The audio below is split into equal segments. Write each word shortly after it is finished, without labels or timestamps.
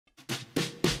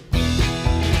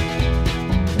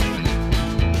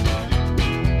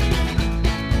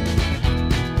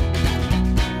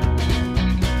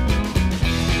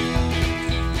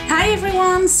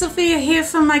everyone, Sophia here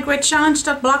from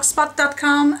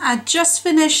mygreatchallenge.blogspot.com. I just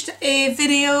finished a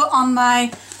video on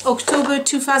my October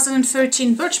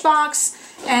 2013 Birchbox,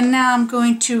 and now I'm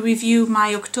going to review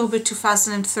my October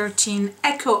 2013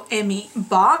 EcoEmi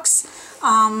box.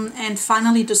 And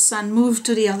finally the sun moved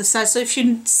to the other side, so if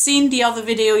you've seen the other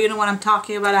video you know what I'm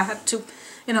talking about. I had to,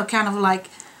 you know, kind of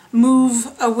like move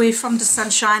away from the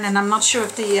sunshine, and I'm not sure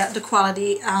if the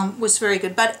quality was very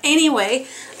good. But anyway,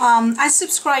 I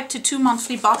subscribe to 2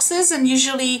 monthly boxes, and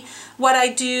usually what I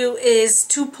do is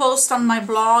 2 posts on my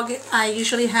blog. I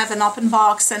usually have an open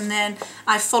box, and then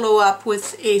I follow up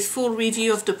with a full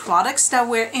review of the products that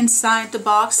were inside the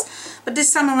box. But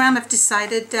this time around I've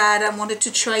decided that I wanted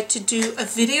to try to do a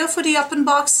video for the open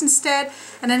box instead.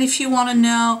 And then if you want to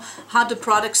know how the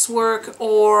products work,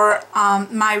 or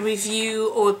my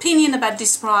review or opinion about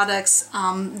these products,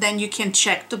 then you can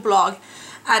check the blog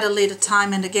at a later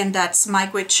time. And again, that's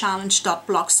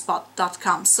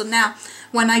mygreatchallenge.blogspot.com. So now,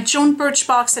 when I joined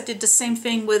Birchbox, I did the same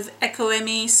thing with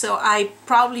EcoEmi. So I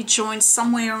probably joined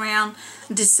somewhere around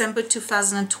December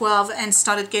 2012 and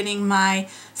started getting my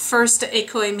first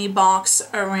EcoEmi box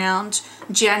around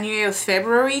January or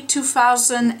February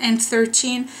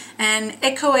 2013. And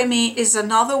EcoEmi is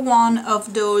another one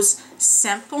of those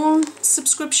sample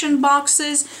subscription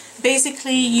boxes.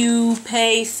 Basically, you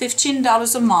pay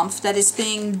 $15 a month that is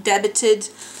being debited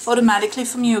automatically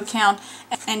from your account,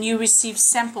 and you receive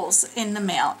samples in the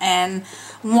mail. And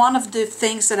one of the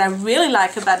things that I really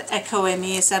like about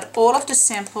EcoEmi is that all of the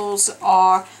samples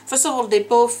are, first of all, they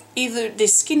both either the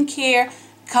skincare,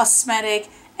 cosmetic,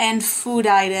 and food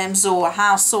items or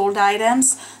household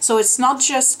items. So it's not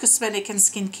just cosmetic and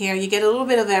skincare, you get a little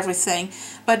bit of everything,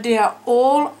 but they are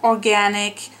all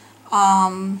organic,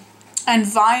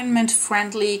 environment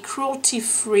friendly, cruelty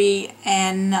free,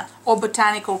 and or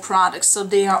botanical products. So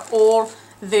they are all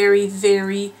very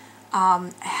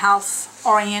health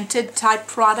oriented type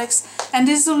products. And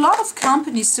there's a lot of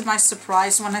companies, to my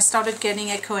surprise, when I started getting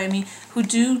EcoEmi, who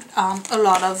do a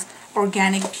lot of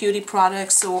organic beauty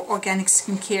products or organic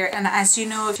skincare. And as you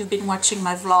know, if you've been watching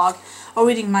my vlog or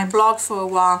reading my blog for a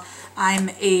while,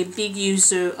 I'm a big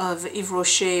user of Yves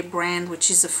Rocher brand, which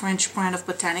is a French brand of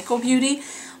botanical beauty.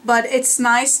 But it's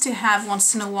nice to have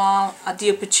once in a while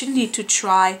the opportunity to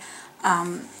try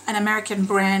an American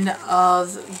brand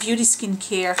of beauty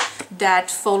skincare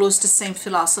that follows the same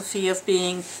philosophy of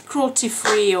being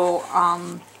cruelty-free or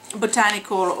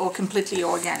botanical or completely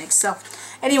organic. So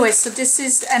anyway, so this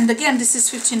is, and again, this is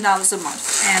 $15 a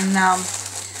month. And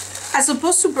as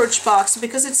opposed to Birchbox,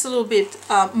 because it's a little bit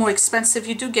more expensive,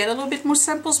 you do get a little bit more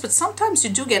samples, but sometimes you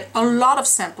do get a lot of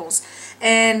samples.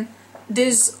 And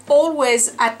there's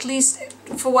always, at least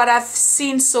for what I've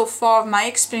seen so far, my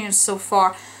experience so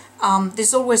far,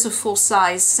 there's always a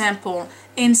full-size sample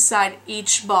inside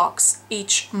each box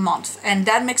each month, and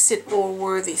that makes it all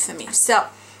worthy for me. So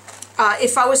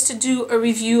if I was to do a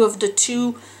review of the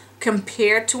two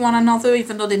compared to one another,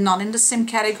 even though they're not in the same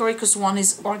category, because one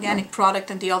is organic product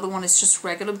and the other one is just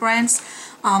regular brands,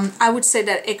 I would say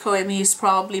that EcoEmi is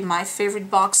probably my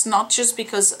favorite box, not just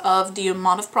because of the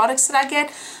amount of products that I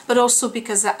get, but also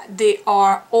because they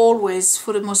are always,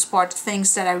 for the most part,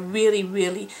 things that I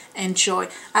really enjoy.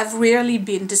 I've rarely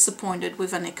been disappointed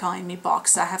with an EcoEmi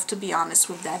box, I have to be honest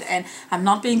with that. And I'm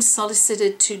not being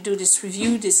solicited to do this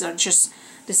review.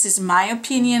 This is my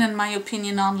opinion and my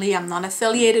opinion only. I'm not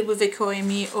affiliated with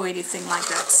EcoEmi or anything like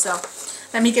that. So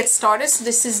let me get started. So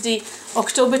this is the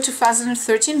October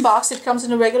 2013 box. It comes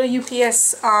in a regular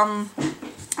UPS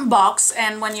box,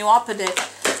 and when you open it,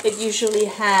 it usually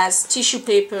has tissue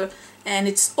paper, and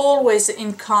it's always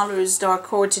in colors that are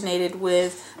coordinated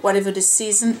with whatever the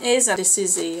season is. This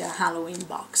is a Halloween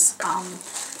box.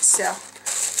 So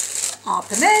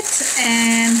open it,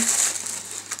 and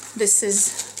this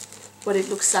is what it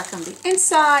looks like on the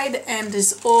inside. And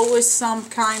there's always some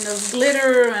kind of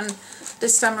glitter, and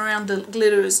this time around the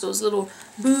glitter is those little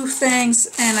boo things,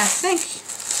 and I think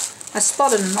I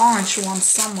spotted an orange one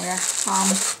somewhere.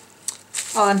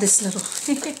 Oh, and this little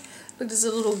look, there's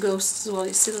a little ghost as well.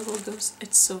 You see the little ghost?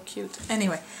 It's so cute.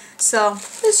 Anyway, so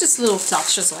there's just little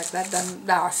touches like that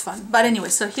that are fun. But anyway,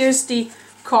 so here's the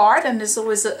card, and there's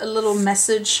always a little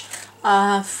message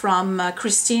from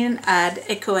Christine at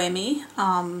EcoEmi,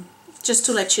 just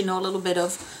to let you know a little bit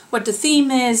of what the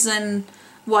theme is and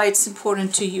why it's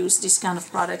important to use these kind of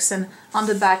products. And on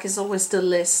the back is always the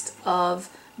list of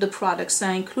the products that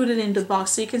are included in the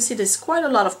box. So you can see there's quite a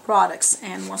lot of products,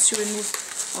 and once you remove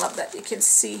all of that, you can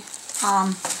see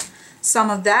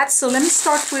some of that. So let me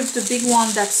start with the big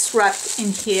one that's wrapped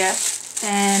in here,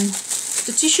 and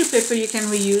the tissue paper you can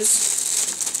reuse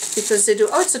because they do.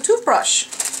 Oh, it's a toothbrush.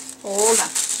 Hold on.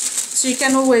 So you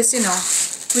can always, you know,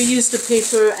 reuse the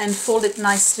paper and fold it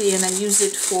nicely and then use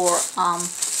it for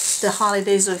the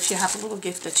holidays, or if you have a little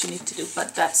gift that you need to do,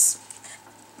 but that's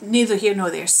neither here nor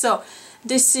there. So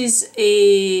this is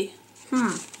a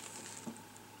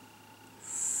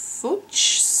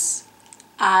Fuchs.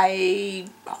 I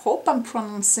hope I'm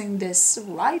pronouncing this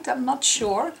right. I'm not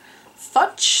sure.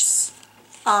 Fuchs.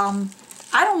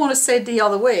 I don't want to say it the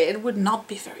other way. It would not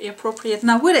be very appropriate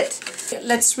now, would it?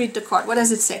 Let's read the card. What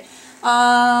does it say?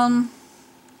 Where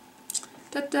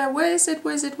is it?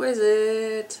 Where is it? Where is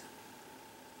it?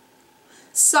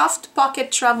 Soft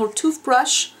Pocket Travel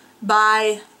Toothbrush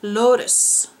by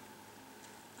Lotus.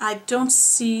 I don't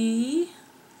see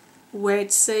where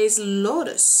it says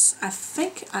Lotus. I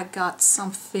think I got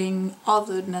something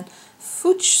other than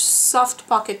Fuchs Soft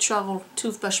Pocket Travel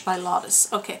Toothbrush by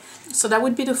Lotus. Okay, so that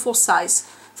would be the full size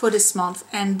for this month,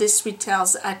 and this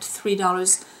retails at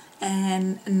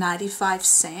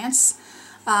 $3.95.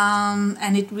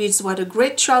 And it reads, what a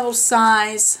great travel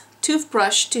size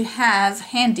toothbrush to have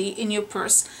handy in your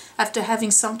purse after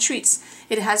having some treats.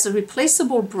 It has a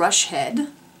replaceable brush head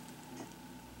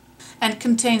and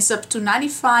contains up to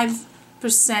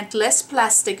 95% less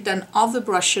plastic than other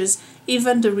brushes,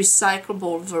 even the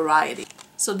recyclable variety.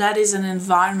 So that is an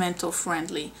environmental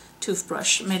friendly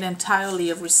toothbrush made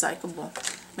entirely of recyclable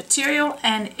material,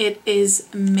 and it is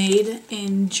made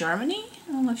in Germany.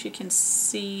 I don't know if you can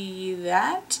see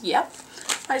that. Yep.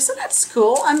 All right, so that's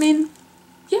cool. I mean,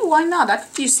 yeah, why not? I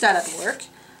could use that at work.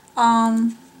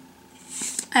 And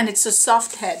it's a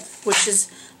soft head, which is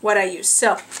what I use.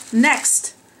 So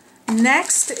next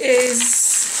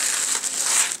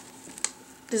is,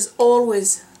 there's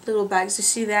always little bags. You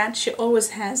see that? She always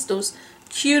has those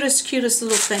cutest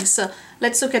little things. So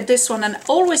let's look at this one, and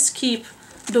always keep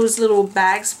those little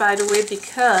bags, by the way,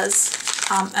 because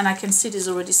and I can see there's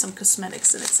already some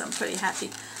cosmetics in it, so I'm pretty happy.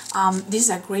 These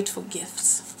are great for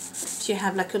gifts. If you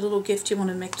have like a little gift you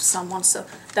want to make to someone, so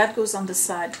that goes on the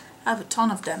side. I have a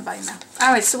ton of them by now.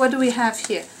 Alright, so what do we have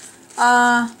here?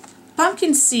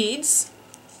 Pumpkin seeds.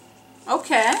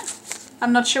 Okay,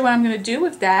 I'm not sure what I'm going to do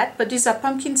with that, but these are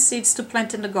pumpkin seeds to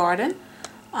plant in the garden.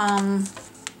 And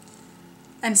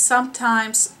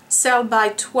sometimes sell by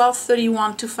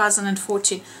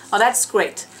 12/31/2014. Oh, that's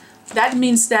great. That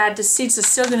means that the seeds are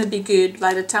still going to be good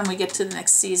by the time we get to the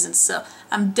next season. So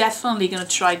I'm definitely going to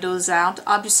try those out.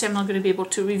 Obviously, I'm not going to be able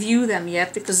to review them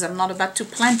yet because I'm not about to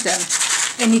plant them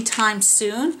anytime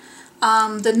soon.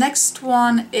 The next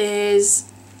one is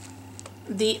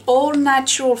the All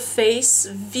Natural Face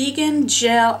Vegan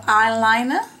Gel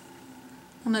Eyeliner. I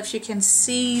don't know if you can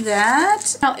see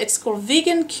that. It's called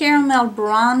Vegan Caramel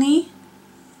Brownie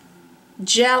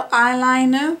Gel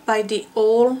Eyeliner by the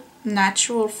All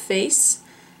Natural Face,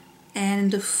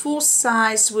 and the full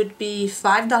size would be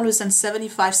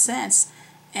 $5.75.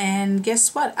 And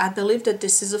guess what? I believe that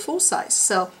this is a full size.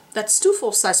 So that's two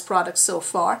full-size products so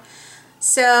far.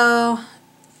 So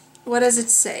what does it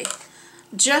say?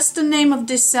 Just the name of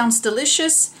this sounds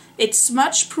delicious. It's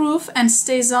smudge proof and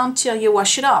stays on till you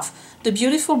wash it off. The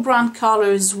beautiful brown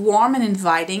color is warm and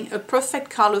inviting, a perfect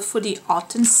color for the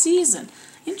autumn season.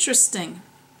 Interesting.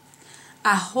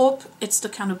 I hope it's the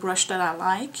kind of brush that I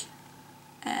like.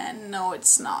 And no,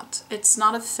 it's not. It's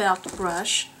not a felt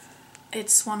brush.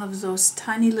 It's one of those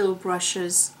tiny little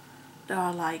brushes that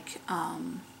are like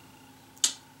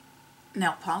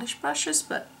nail polish brushes,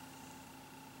 but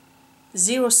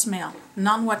zero smell,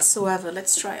 none whatsoever.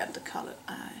 Let's try out the color.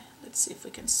 Let's see if we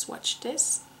can swatch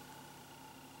this.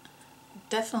 It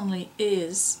definitely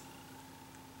is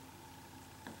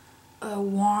a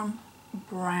warm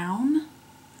brown.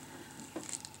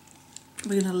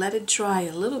 We're going to let it dry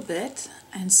a little bit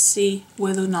and see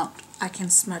whether or not I can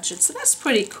smudge it. So that's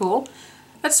pretty cool.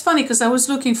 That's funny because I was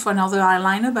looking for another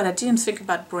eyeliner, but I didn't think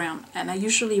about brown. And I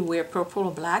usually wear purple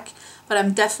or black, but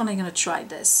I'm definitely going to try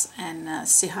this and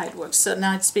see how it works. So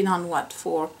now it's been on, what,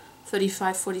 for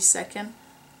 35-40 seconds?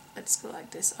 Let's go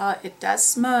like this. It does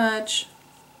smudge.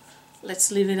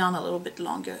 Let's leave it on a little bit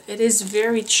longer. It is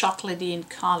very chocolatey in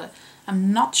color.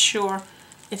 I'm not sure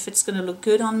if it's going to look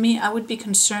good on me. I would be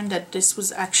concerned that this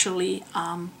was actually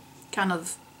kind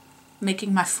of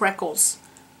making my freckles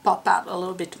pop out a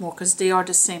little bit more, because they are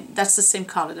the same. That's the same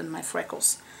color than my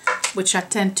freckles, which I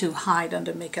tend to hide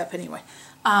under makeup anyway.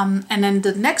 And then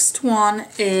the next one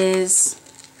is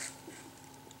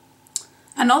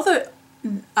another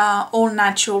All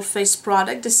Natural Face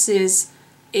product. This is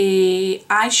a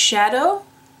eyeshadow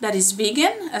that is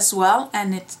vegan as well,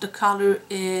 and the color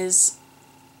is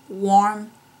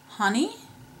Warm Honey.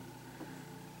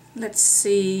 Let's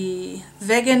see,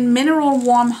 Vegan Mineral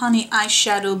Warm Honey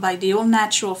Eyeshadow by the All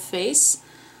Natural Face.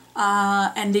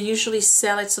 and they usually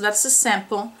sell it, so that's a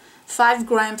sample, 5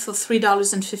 grams for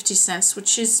 $3.50,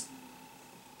 which is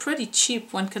pretty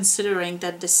cheap when considering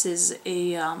that this is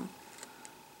a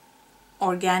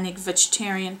organic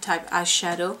vegetarian type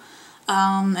eyeshadow.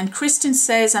 And Kristen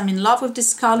says, I'm in love with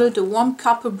this color. The warm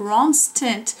copper bronze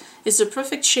tint is a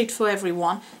perfect shade for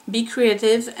everyone. Be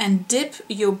creative and dip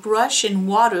your brush in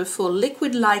water for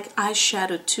liquid-like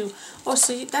eyeshadow too. Oh,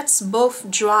 so that's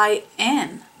both dry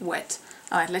and wet.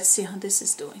 All right, let's see how this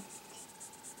is doing.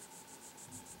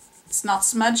 It's not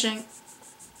smudging,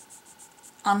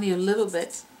 only a little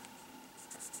bit.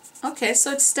 Okay,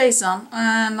 so it stays on,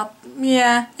 and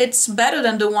yeah, it's better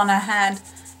than the one I had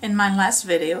in my last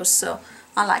video, so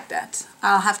I like that.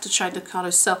 I'll have to try the color.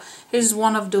 So here's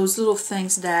one of those little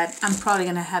things that I'm probably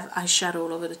gonna have eyeshadow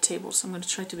all over the table, so I'm gonna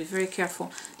try to be very careful.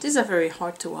 These are very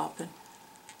hard to open.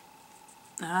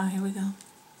 Ah, here we go.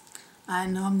 I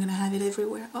know I'm gonna have it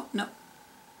everywhere. Oh no,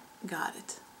 got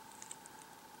it.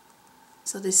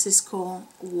 So this is called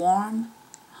Warm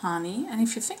Honey, and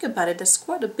if you think about it, there's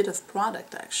quite a bit of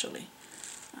product actually.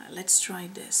 All right, let's try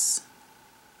this.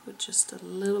 Put just a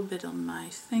little bit on my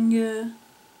finger.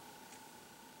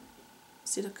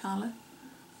 See the color?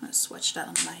 I'm going to swatch that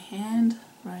on my hand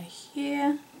right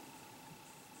here.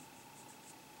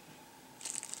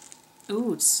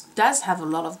 Ooh, it does have a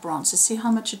lot of bronze. You see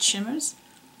how much it shimmers?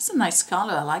 It's a nice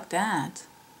color. I like that.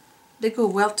 They go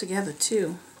well together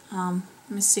too. Let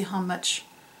me see how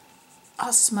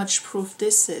smudge proof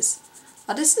this is.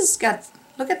 Oh, this has got,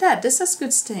 look at that. This has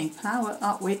good staying power.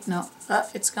 Oh, wait, no.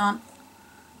 It's gone.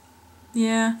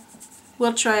 Yeah,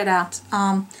 we'll try it out.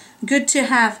 Good to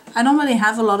have. I don't really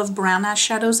have a lot of brown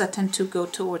eyeshadows. I tend to go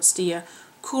towards the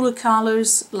cooler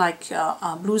colors like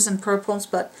blues and purples,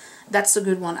 but that's a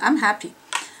good one. I'm happy.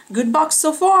 Good box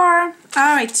so far.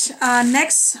 All right,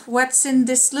 next, what's in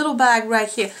this little bag right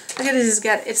here? Look at this.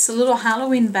 It's a little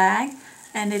Halloween bag,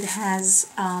 and it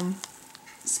has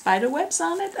spider webs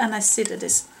on it, and I see that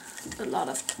there's a lot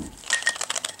of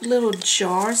little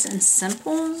jars and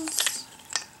samples.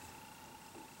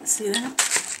 See that?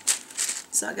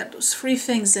 So I got those 3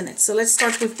 things in it. So let's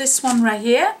start with this one right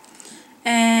here.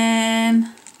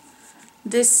 And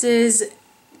this is,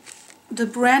 the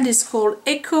brand is called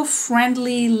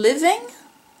Eco-Friendly Living.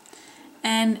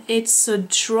 And it's a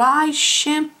dry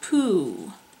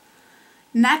shampoo.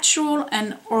 Natural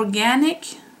and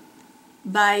organic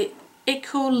by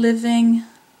Eco-Friendly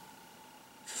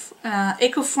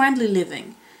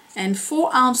Living. And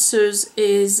 4 ounces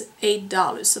is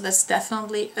 $8, so that's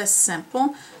definitely a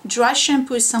sample. Dry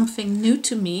shampoo is something new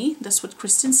to me, that's what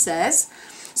Kristen says.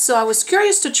 So I was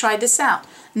curious to try this out.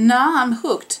 Now I'm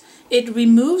hooked. It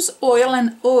removes oil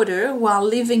and odor while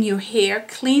leaving your hair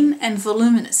clean and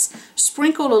voluminous.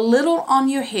 Sprinkle a little on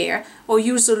your hair or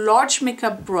use a large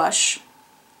makeup brush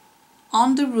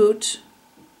on the root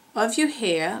of your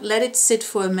hair. Let it sit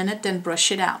for a minute, then brush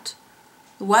it out.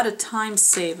 What a time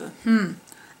saver.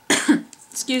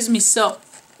 Excuse me. So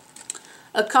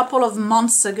a couple of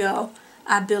months ago,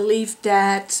 I believe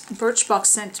that Birchbox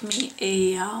sent me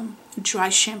a dry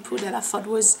shampoo that I thought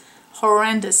was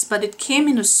horrendous, but it came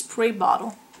in a spray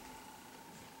bottle.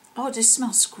 Oh, this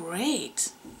smells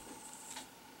great.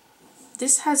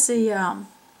 This has a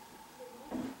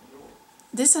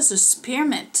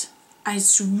spearmint.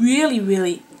 It's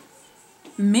really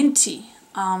minty,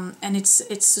 and it's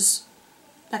just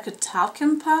like a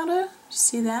talcum powder. You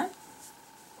see that?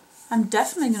 I'm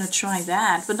definitely going to try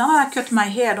that. But now that I cut my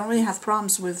hair, I don't really have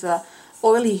problems with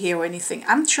oily hair or anything.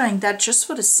 I'm trying that just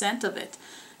for the scent of it.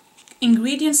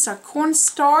 Ingredients are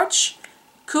cornstarch,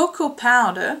 cocoa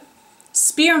powder,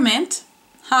 spearmint,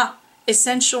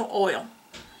 essential oil.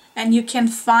 And you can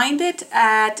find it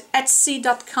at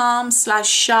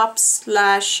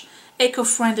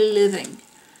etsy.com/shop/ecofriendlyliving.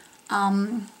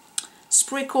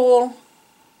 Sprinkle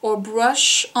or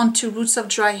brush onto roots of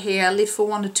dry hair. Leave for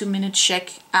 1 to 2 minutes.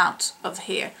 Shake out of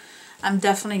hair. I'm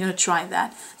definitely going to try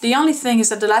that. The only thing is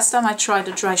that the last time I tried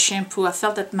the dry shampoo, I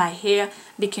felt that my hair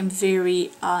became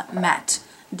very matte.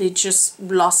 They just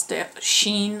lost their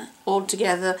sheen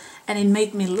altogether, and it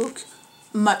made me look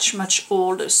much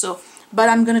older. So, but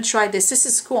I'm going to try this. This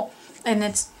is cool, and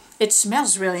it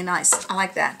smells really nice. I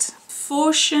like that.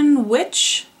 Fortune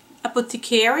Witch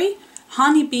Apothecary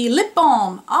Honeybee Lip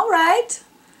Balm. All right.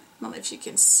 I don't know if you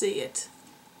can see it.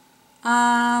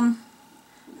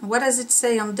 What does it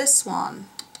say on this one?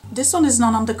 This one is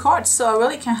not on the card, so I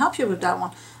really can't help you with that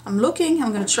one. I'm looking.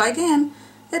 I'm going to try again.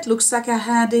 It looks like I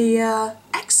had a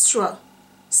extra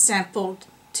sampled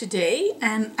today,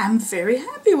 and I'm very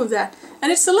happy with that.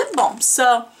 And it's a lip balm,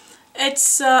 so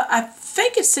it's I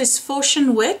think it says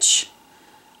Fortune Witch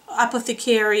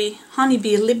Apothecary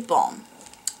Honeybee Lip Balm.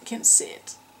 You can see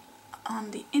it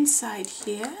on the inside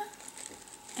here.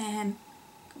 And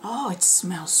oh, it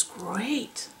smells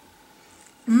great.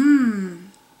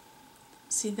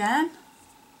 See that?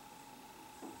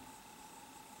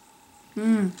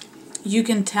 You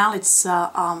can tell it's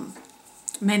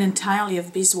made entirely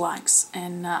of beeswax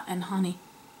and honey.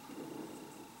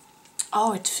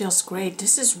 Oh, it feels great.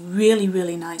 This is really,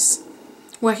 really nice.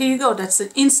 Well, here you go. That's an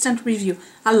instant review.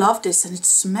 I love this, and it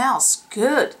smells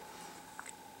good.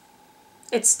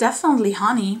 It's definitely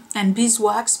honey and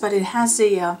beeswax, but it has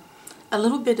a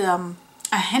little bit a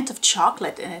hint of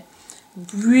chocolate in it.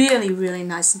 Really, really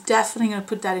nice. Definitely gonna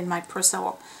put that in my purse.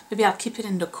 Maybe I'll keep it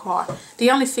in the car.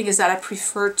 The only thing is that I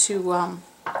prefer to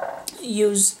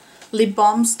use lip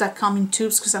balms that come in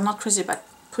tubes because I'm not crazy about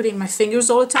putting my fingers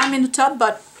all the time in the tub.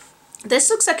 But this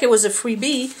looks like it was a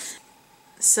freebie,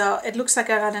 so it looks like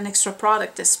I got an extra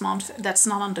product this month that's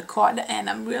not on the card, and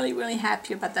I'm really, really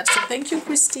happy about that. So thank you,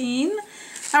 Christine.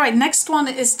 All right, next one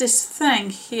is this thing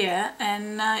here,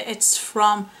 and it's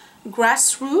from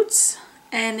Grassroots.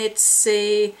 And it's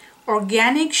a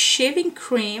organic shaving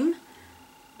cream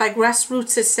by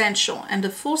Grassroots Essential, and the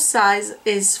full size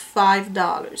is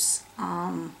 $5.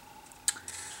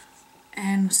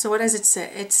 And so what does it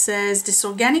say? It says this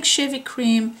organic shaving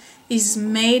cream is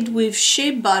made with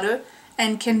shea butter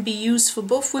and can be used for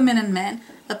both women and men.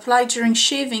 Apply during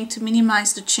shaving to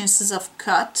minimize the chances of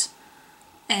cut,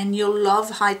 and you'll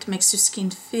love how it makes your skin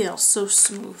feel so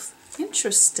smooth.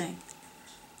 Interesting.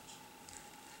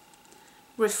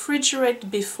 Refrigerate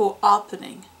before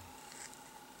opening.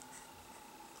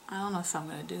 I don't know if I'm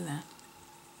going to do that.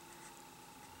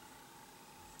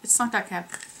 It's not like I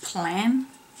plan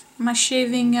my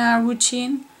shaving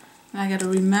routine, and I got to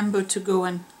remember to go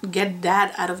and get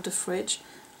that out of the fridge.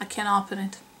 I can't open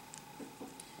it.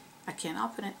 I can't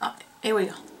open it. Oh, here we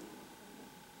go.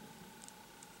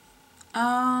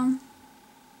 I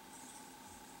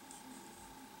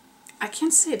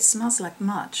can't say it smells like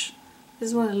much. This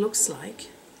is what it looks like.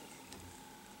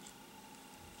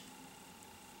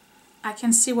 I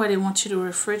can see why they want you to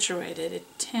refrigerate it.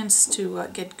 It tends to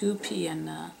get goopy, and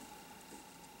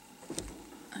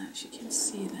if you can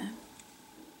see that.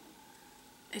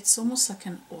 It's almost like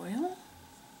an oil.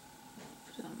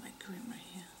 Put it on my cream right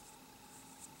here.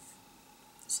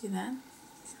 See that?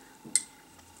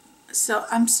 So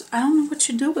I don't know what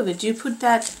you do with it. Do you put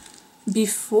that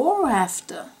before or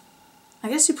after? I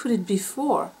guess you put it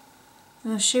before.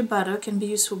 Shea butter can be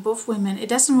used for both women. It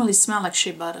doesn't really smell like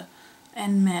shea butter.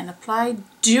 And men. Apply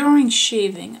during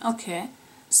shaving. Okay.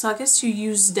 So I guess you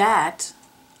use that.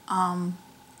 I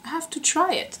have to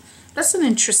try it. That's an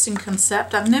interesting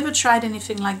concept. I've never tried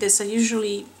anything like this. I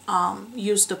usually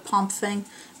use the pump thing.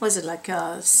 Was it like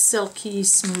a silky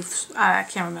smooth? I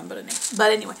can't remember the name.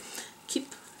 But anyway,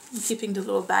 keeping the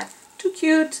little bag. Too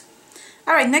cute.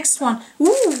 All right, next one.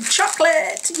 Ooh,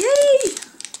 chocolate! Yay!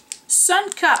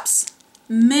 Sun Cups.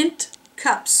 Mint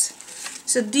cups.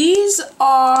 So these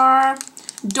are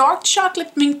dark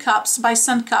chocolate mint cups by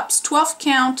Sun Cups, 12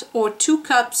 count or 2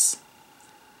 cups,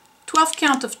 12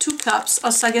 count of 2 cups,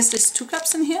 oh, so I guess there's 2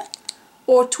 cups in here,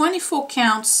 or 24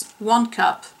 counts, 1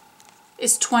 cup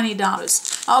is $20.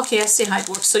 Okay, I see how it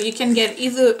works. So you can get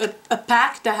either a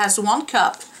pack that has 1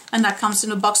 cup and that comes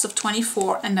in a box of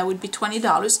 24, and that would be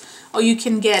 $20, or you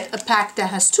can get a pack that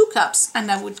has 2 cups and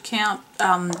that would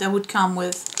come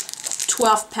with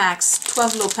 12 packs,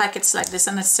 12 little packets like this,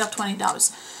 and it's still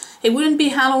 $20. It wouldn't be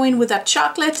Halloween without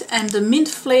chocolate, and the mint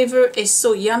flavor is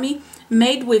so yummy.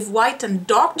 Made with white and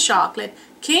dark chocolate,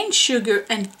 cane sugar,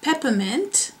 and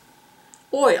peppermint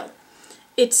oil.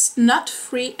 It's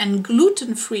nut-free and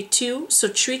gluten-free too, so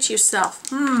treat yourself.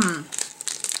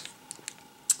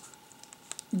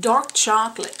 Dark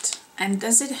chocolate. And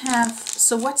does it have,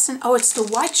 so what's in, oh, it's the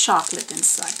white chocolate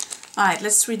inside. All right,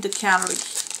 let's read the calorie.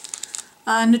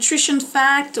 Nutrition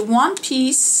fact, 1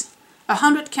 piece,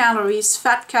 100 calories,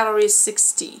 fat calories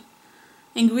 60.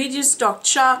 Ingredients, dark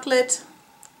chocolate,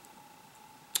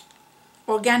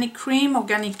 organic cream,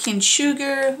 organic cane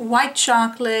sugar, white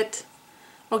chocolate,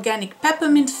 organic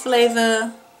peppermint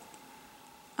flavor,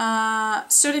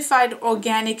 certified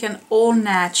organic and all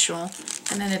natural.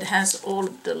 And then it has all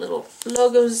of the little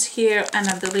logos here, and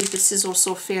I believe this is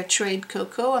also fair trade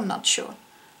cocoa, I'm not sure.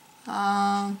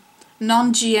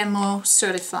 Non-GMO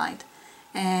certified.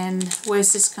 And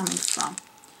where's this coming from?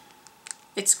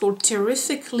 It's called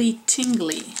Terrifically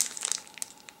Tingly.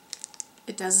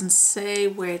 It doesn't say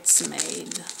where it's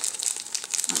made.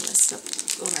 Let's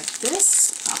go like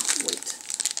this. Oh, wait.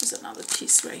 There's another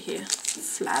piece right here.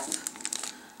 Flap.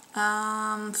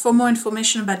 For more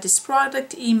information about this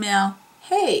product, email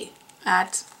hey@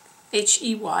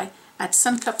 H-E-Y, at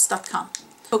suncups.com.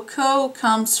 Cocoa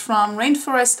comes from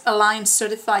Rainforest Alliance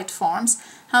certified farms,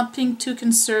 helping to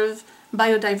conserve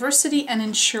biodiversity and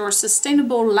ensure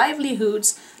sustainable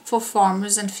livelihoods for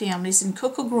farmers and families in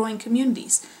cocoa growing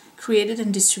communities. Created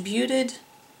and distributed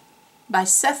by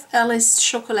Seth Ellis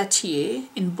Chocolatier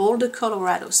in Boulder,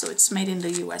 Colorado. So it's made in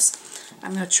the US.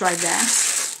 I'm going to try that.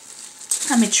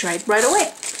 Let me try it right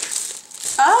away.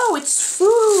 Oh, it's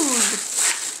food!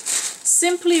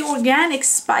 Simply Organic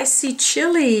Spicy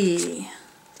Chili.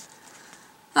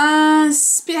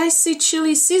 Spicy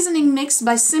Chili Seasoning Mix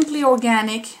by Simply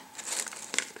Organic.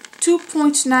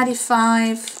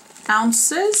 2.95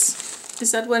 ounces.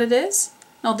 Is that what it is?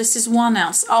 No, this is 1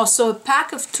 ounce. Oh, so a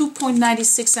pack of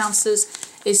 2.96 ounces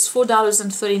is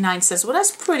 $4.39. Well,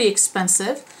 that's pretty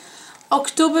expensive.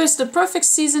 October is the perfect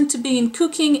season to begin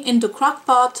cooking in the crock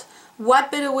pot.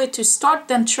 What better way to start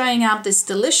than trying out this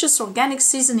delicious organic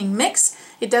seasoning mix?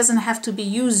 It doesn't have to be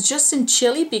used just in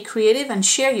chili. Be creative and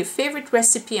share your favorite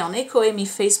recipe on EcoEmi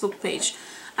Facebook page.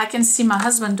 I can see my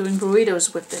husband doing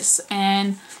burritos with this,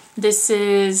 and this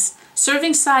is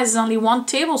serving size is only 1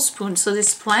 tablespoon, so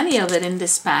there's plenty of it in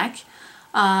this pack.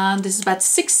 This is about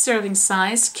 6 serving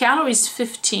size. Calories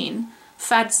 15,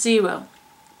 fat 0.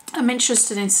 I'm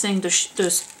interested in seeing the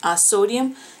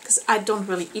sodium because I don't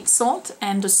really eat salt,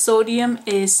 and the sodium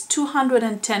is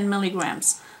 210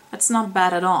 milligrams. That's not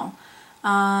bad at all.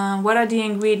 What are the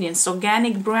ingredients?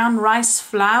 Organic brown rice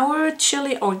flour,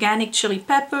 chili, organic chili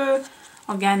pepper,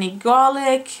 organic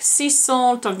garlic, sea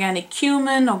salt, organic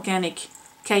cumin, organic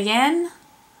cayenne,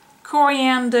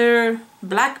 coriander,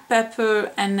 black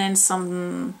pepper, and then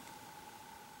some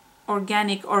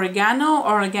organic oregano,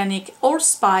 organic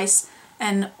allspice,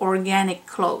 and organic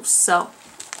cloves. So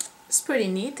it's pretty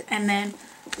neat. And then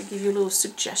they give you a little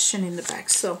suggestion in the back.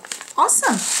 So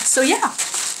awesome. So yeah,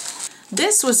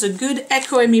 this was a good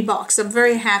EcoEmi box. I'm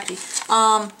very happy.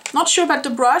 Not sure about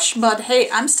the brush, but hey,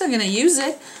 I'm still gonna use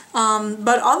it.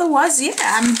 But otherwise, yeah,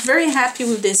 I'm very happy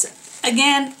with this.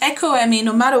 Again, EcoEmi,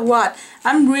 no matter what,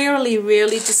 I'm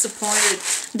really disappointed.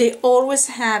 They always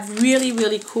have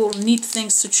really cool, neat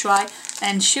things to try,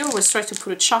 and she always tries to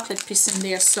put a chocolate piece in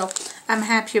there, so I'm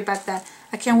happy about that.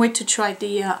 I can't wait to try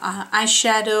the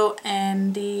eyeshadow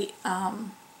and the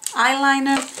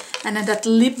eyeliner, and then that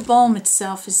lip balm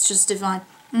itself is just divine.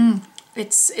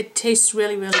 It tastes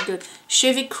really good.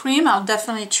 Shaving cream, I'll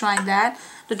definitely try that.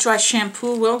 The dry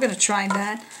shampoo, we're gonna try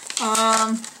that.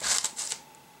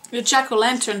 The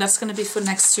jack-o'-lantern, that's gonna be for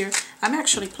next year. I'm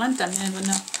actually planting them, you never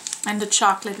know. And the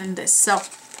chocolate in this. So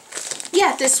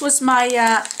yeah, this was my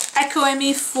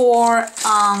EcoEmi for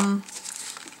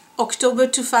October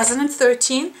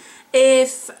 2013.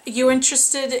 If you're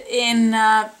interested in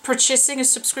purchasing a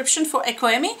subscription for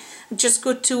EcoEmi, just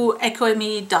go to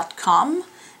ecoemi.com,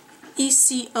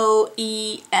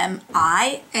 EcoEmi,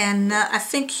 and I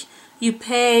think you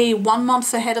pay 1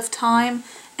 month ahead of time,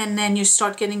 and then you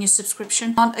start getting your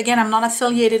subscription. Again, I'm not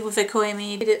affiliated with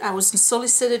EcoEmi. I was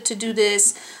solicited to do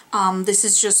this. This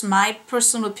is just my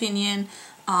personal opinion,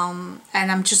 and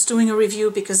I'm just doing a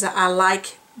review because I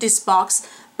like this box.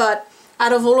 But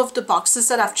out of all of the boxes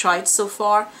that I've tried so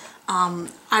far,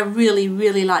 I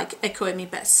really like EcoEmi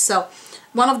best. So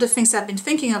one of the things I've been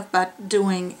thinking about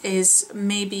doing is,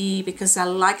 maybe because I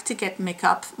like to get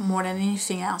makeup more than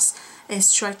anything else,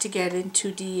 is try to get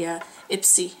into the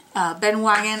Ipsy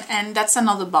bandwagon, and that's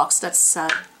another box that's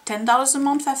 $10 a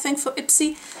month, I think, for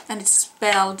Ipsy, and it's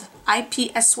spelled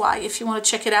IPSY if you want to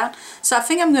check it out. So I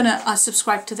think I'm gonna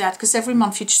subscribe to that, because every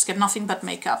month you just get nothing but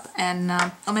makeup and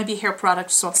or maybe hair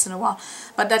products once in a while,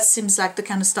 but that seems like the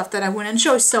kind of stuff that I would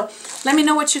enjoy. So let me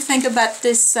know what you think about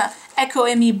this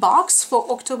EcoEmi box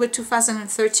for October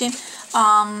 2013.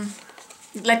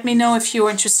 Let me know if you're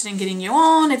interested in getting your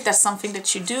own, if that's something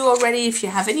that you do already, if you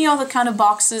have any other kind of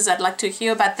boxes. I'd like to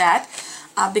hear about that,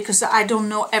 because I don't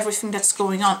know everything that's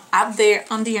going on out there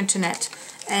on the internet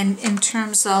and in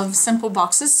terms of simple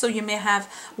boxes. So you may have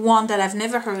one that I've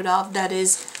never heard of that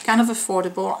is kind of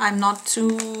affordable. I'm not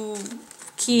too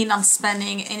keen on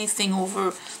spending anything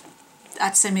over,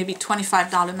 I'd say maybe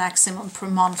 $25 maximum per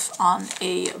month on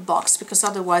a box, because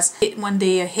otherwise when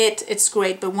they hit, it's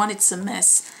great, but when it's a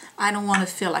miss, I don't want to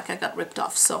feel like I got ripped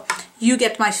off. So you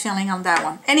get my feeling on that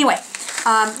one. Anyway,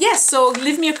 yeah, so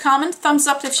leave me a comment, thumbs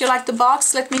up if you like the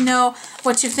box. Let me know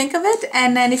what you think of it.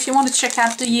 And then if you want to check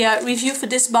out the review for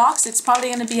this box, it's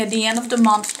probably going to be at the end of the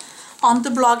month on the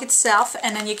blog itself.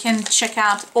 And then you can check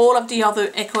out all of the other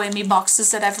EcoEmi boxes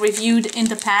that I've reviewed in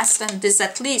the past. And there's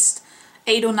at least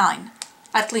 8 or 9,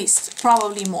 at least,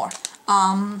 probably more.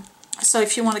 So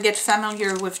if you want to get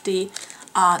familiar with the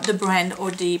brand or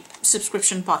the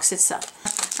subscription box itself.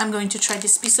 I'm going to try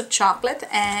this piece of chocolate,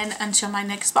 and until my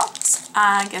next box,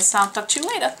 I guess I'll talk to you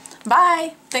later.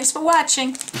 Bye! Thanks for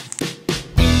watching!